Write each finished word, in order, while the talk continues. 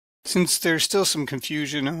Since there's still some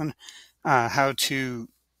confusion on how to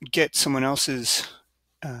get someone else's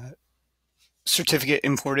uh, certificate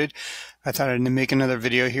imported, I thought I'd make another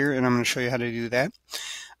video here, and I'm going to show you how to do that.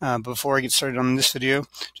 Before I get started on this video,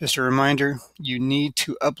 just a reminder, you need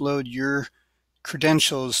to upload your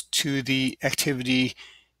credentials to the Activity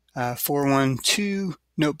 412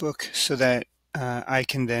 notebook so that I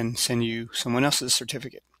can then send you someone else's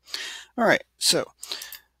certificate. All right, so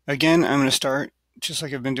again, I'm going to start just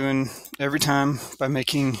like I've been doing every time by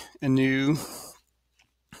making a new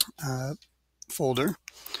folder.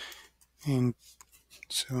 And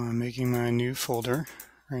so I'm making my new folder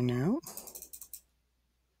right now.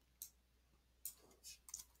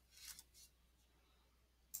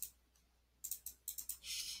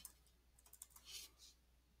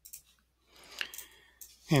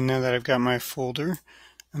 And now that I've got my folder,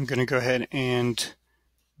 I'm going to go ahead and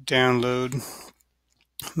download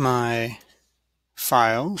my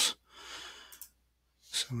files.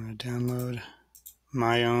 So I'm going to download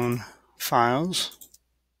my own files.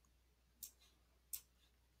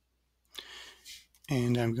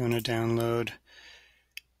 And I'm going to download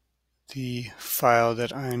the file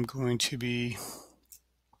that I'm going to be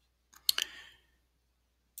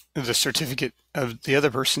the certificate of the other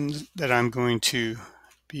person that I'm going to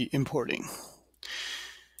be importing.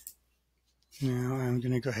 Now I'm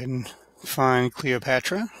going to go ahead and find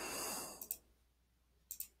Kleopatra.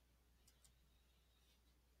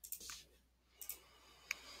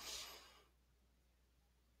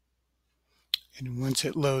 And once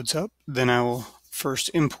it loads up, then I will first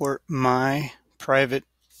import my private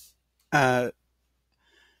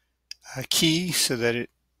key so that it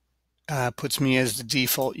puts me as the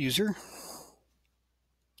default user.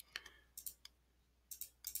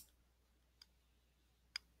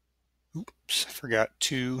 Oops, I forgot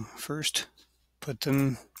to first put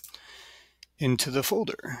them into the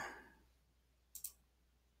folder.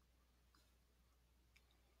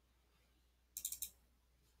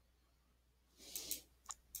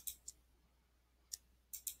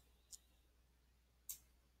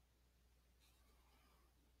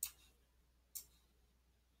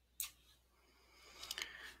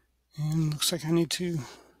 And looks like I need to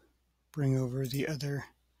bring over the other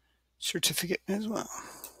certificate as well.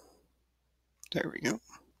 There we go.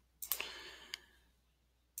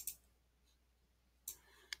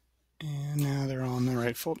 And now they're all in the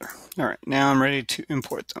right folder. All right, now I'm ready to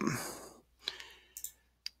import them.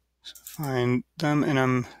 So find them,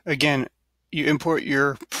 and again, you import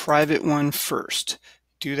your private one first.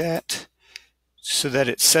 Do that so that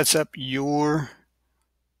it sets up your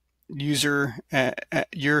user,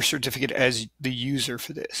 your certificate as the user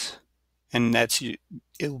for this. And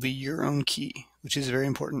it'll be your own key, which is very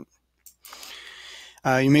important.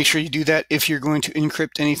 You make sure you do that if you're going to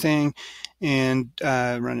encrypt anything and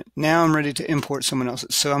run it. Now I'm ready to import someone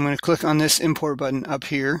else's. So I'm going to click on this import button up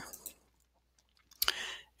here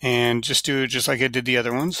and just do it just like I did the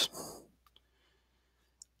other ones.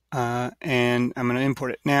 And I'm going to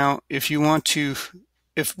import it. Now, if you want to,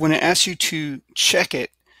 when it asks you to check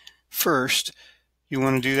it first, you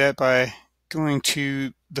want to do that by going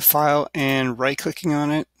to the file and right-clicking on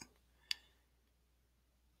it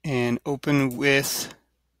and open with,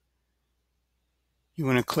 you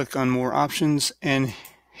want to click on more options and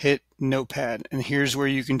hit Notepad. And here's where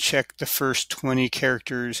you can check the first 20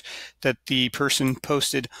 characters that the person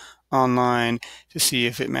posted online to see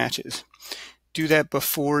if it matches. Do that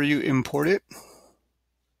before you import it,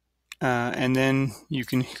 and then you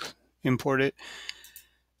can import it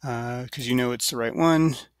because you know it's the right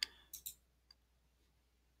one.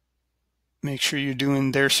 Make sure you're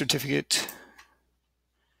doing their certificate.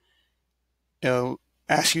 It'll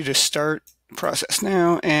ask you to start process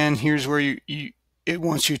now, and here's where it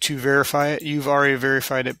wants you to verify it. You've already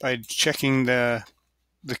verified it by checking the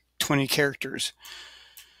 20 characters,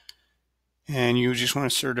 and you just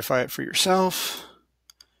want to certify it for yourself.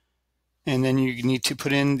 And then you need to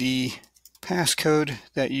put in the passcode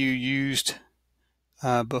that you used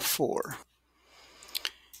before.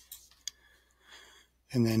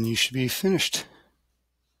 And then you should be finished.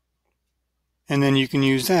 And then you can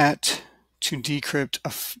use that to decrypt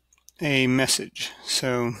a message.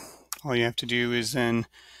 So all you have to do is then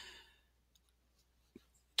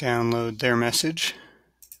download their message.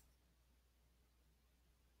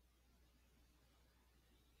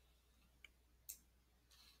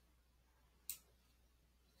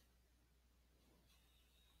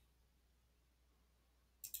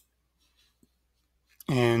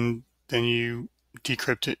 And then you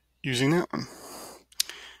decrypt it using that one.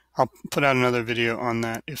 I'll put out another video on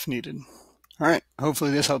that if needed. All right,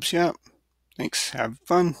 hopefully this helps you out. Thanks, have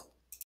fun.